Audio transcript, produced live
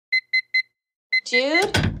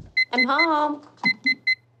Jude, I'm home.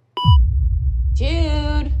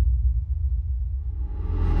 Jude.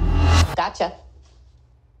 Gotcha.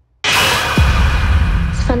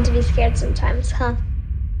 It's fun to be scared sometimes, huh?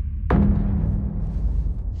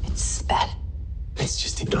 It's bad. It's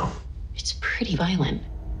just, you know. It's pretty violent.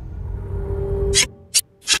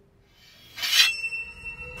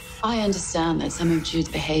 I understand that some of Jude's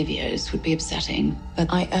behaviors would be upsetting,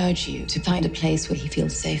 but I urge you to find a place where he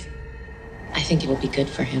feels safe. I think it will be good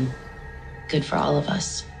for him. Good for all of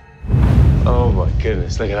us. Oh my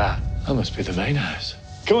goodness, look at that. That must be the main house.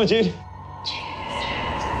 Come on, Jude.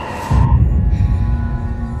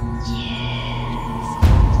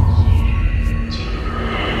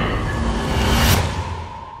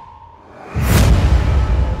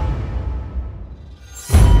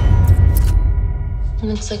 It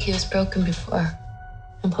looks like he was broken before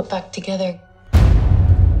and put back together.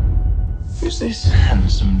 Who's this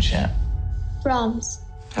handsome chap? Brahms.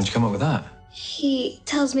 How'd you come up with that? He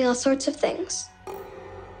tells me all sorts of things.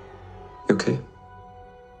 You okay?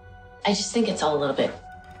 I just think it's all a little bit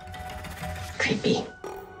creepy.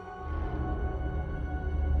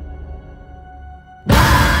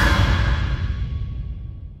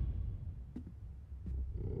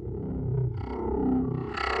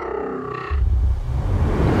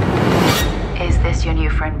 Is this your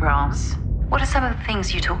new friend, Brahms? What are some of the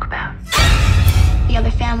things you talk about? The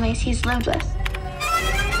other families he's lived with.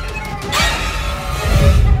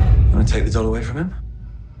 Want to take the doll away from him?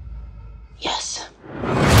 Yes.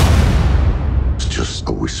 It's just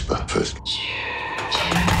a whisper first.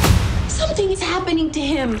 Something is happening to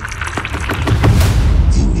him.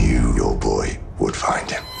 You knew your boy would find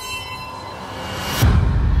him.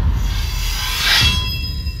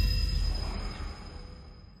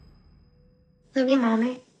 Love you,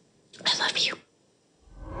 Mommy.